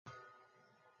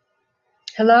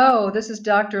Hello, this is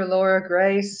Dr. Laura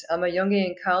Grace. I'm a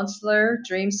Jungian counselor,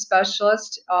 dream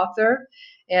specialist, author,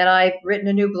 and I've written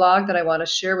a new blog that I want to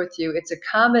share with you. It's a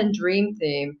common dream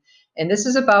theme, and this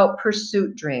is about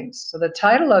pursuit dreams. So, the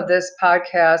title of this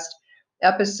podcast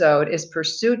episode is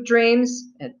Pursuit Dreams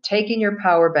and Taking Your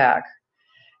Power Back.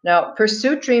 Now,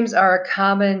 pursuit dreams are a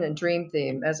common dream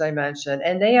theme, as I mentioned,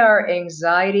 and they are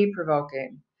anxiety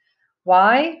provoking.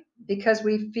 Why? Because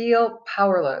we feel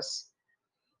powerless.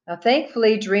 Now,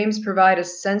 thankfully, dreams provide a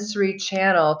sensory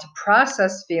channel to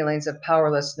process feelings of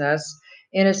powerlessness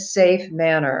in a safe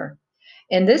manner.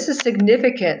 And this is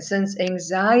significant since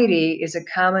anxiety is a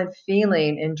common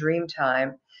feeling in dream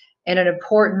time and an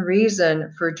important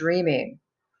reason for dreaming.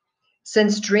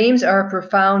 Since dreams are a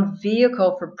profound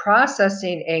vehicle for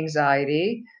processing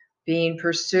anxiety, being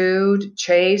pursued,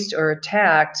 chased, or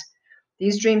attacked,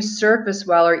 these dreams surface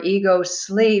while our ego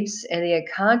sleeps and the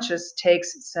unconscious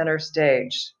takes center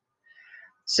stage.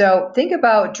 So think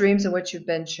about dreams in which you've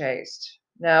been chased.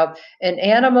 Now, an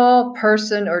animal,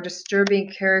 person, or disturbing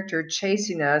character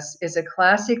chasing us is a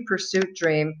classic pursuit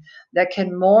dream that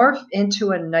can morph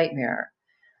into a nightmare.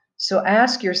 So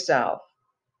ask yourself,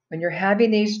 when you're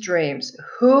having these dreams,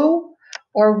 who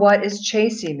or what is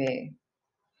chasing me?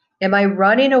 Am I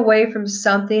running away from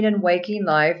something in waking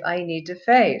life I need to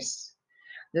face?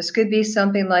 This could be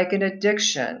something like an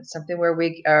addiction, something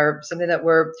that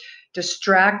we're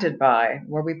distracted by,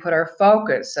 where we put our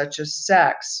focus, such as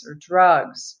sex or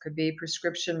drugs. Could be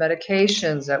prescription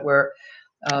medications that we're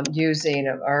using,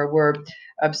 or we're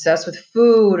obsessed with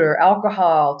food or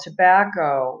alcohol,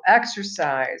 tobacco,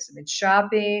 exercise. I mean,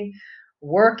 shopping,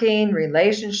 working,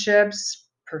 relationships,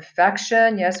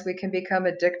 perfection. Yes, we can become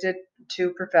addicted to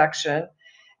perfection.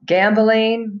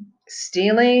 Gambling,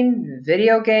 stealing,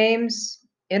 video games,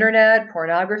 internet,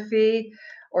 pornography,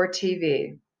 or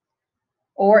TV?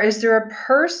 Or is there a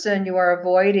person you are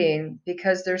avoiding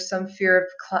because there's some fear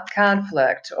of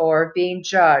conflict or being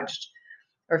judged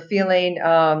or feeling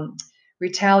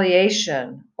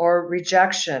retaliation or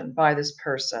rejection by this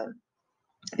person?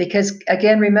 Because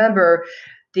again, remember,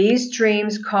 these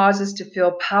dreams cause us to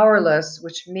feel powerless,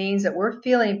 which means that we're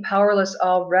feeling powerless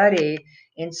already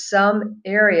in some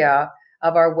area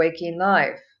of our waking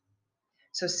life.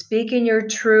 So, speaking your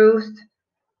truth,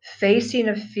 facing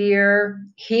a fear,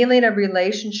 healing a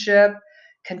relationship,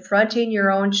 confronting your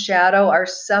own shadow are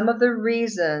some of the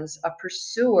reasons a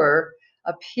pursuer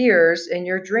appears in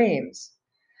your dreams.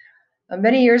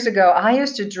 Many years ago, I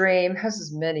used to dream, this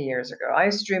is many years ago, I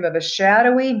used to dream of a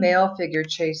shadowy male figure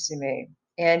chasing me,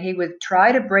 and he would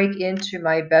try to break into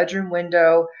my bedroom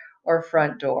window or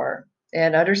front door.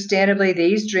 And understandably,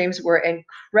 these dreams were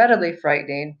incredibly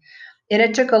frightening. And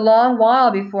it took a long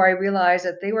while before I realized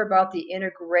that they were about the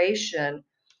integration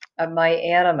of my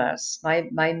animus,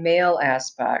 my male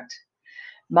aspect.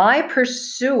 My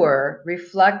pursuer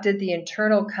reflected the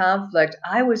internal conflict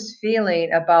I was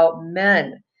feeling about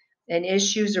men and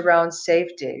issues around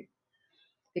safety.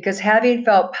 Because having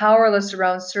felt powerless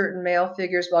around certain male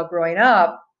figures while growing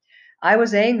up, I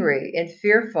was angry and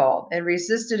fearful and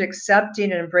resisted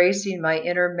accepting and embracing my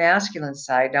inner masculine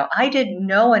side. Now, I didn't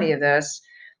know any of this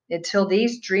until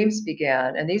these dreams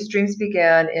began, and these dreams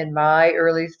began in my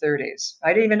early 30s.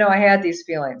 I didn't even know I had these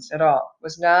feelings at all,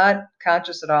 was not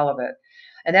conscious at all of it.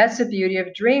 And that's the beauty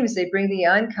of dreams. They bring the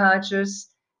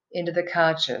unconscious into the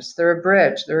conscious. They're a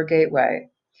bridge, they're a gateway.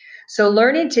 So,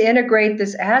 learning to integrate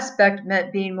this aspect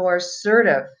meant being more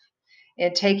assertive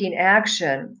and taking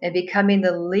action and becoming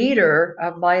the leader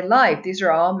of my life. These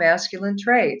are all masculine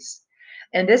traits.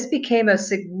 And this became a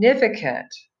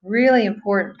significant, really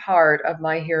important part of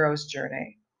my hero's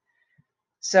journey.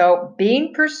 So,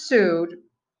 being pursued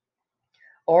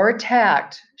or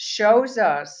attacked shows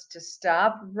us to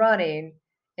stop running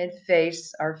and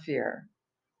face our fear.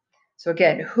 So,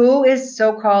 again, who is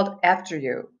so called after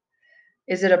you?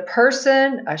 Is it a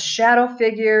person, a shadow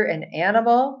figure, an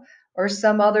animal, or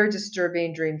some other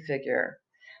disturbing dream figure?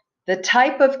 The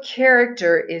type of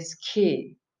character is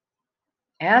key.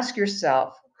 Ask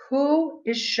yourself, who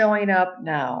is showing up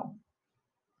now?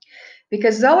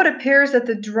 Because though it appears that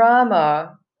the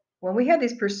drama, when we have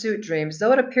these pursuit dreams,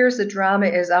 though it appears the drama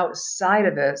is outside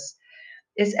of us,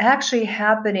 it's actually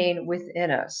happening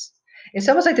within us. It's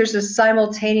almost like there's a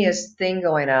simultaneous thing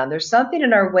going on. There's something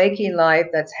in our waking life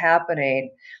that's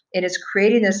happening, and it's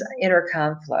creating this inner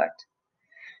conflict.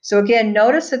 So again,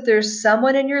 notice that there's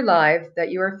someone in your life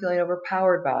that you are feeling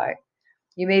overpowered by.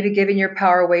 You may be giving your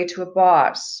power away to a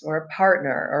boss or a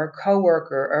partner or a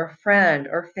coworker or a friend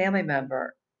or family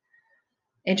member.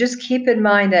 And just keep in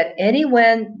mind that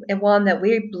anyone and one that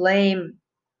we blame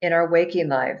in our waking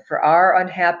life for our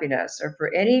unhappiness or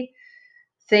for anything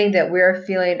thing that we're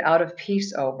feeling out of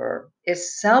peace over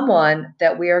is someone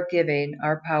that we are giving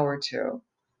our power to.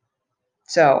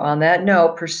 So, on that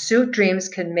note, pursuit dreams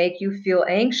can make you feel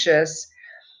anxious,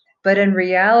 but in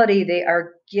reality, they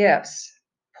are gifts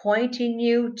pointing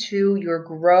you to your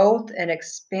growth and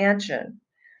expansion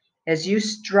as you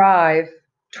strive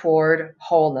toward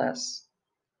wholeness.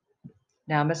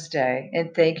 Namaste,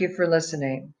 and thank you for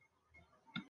listening.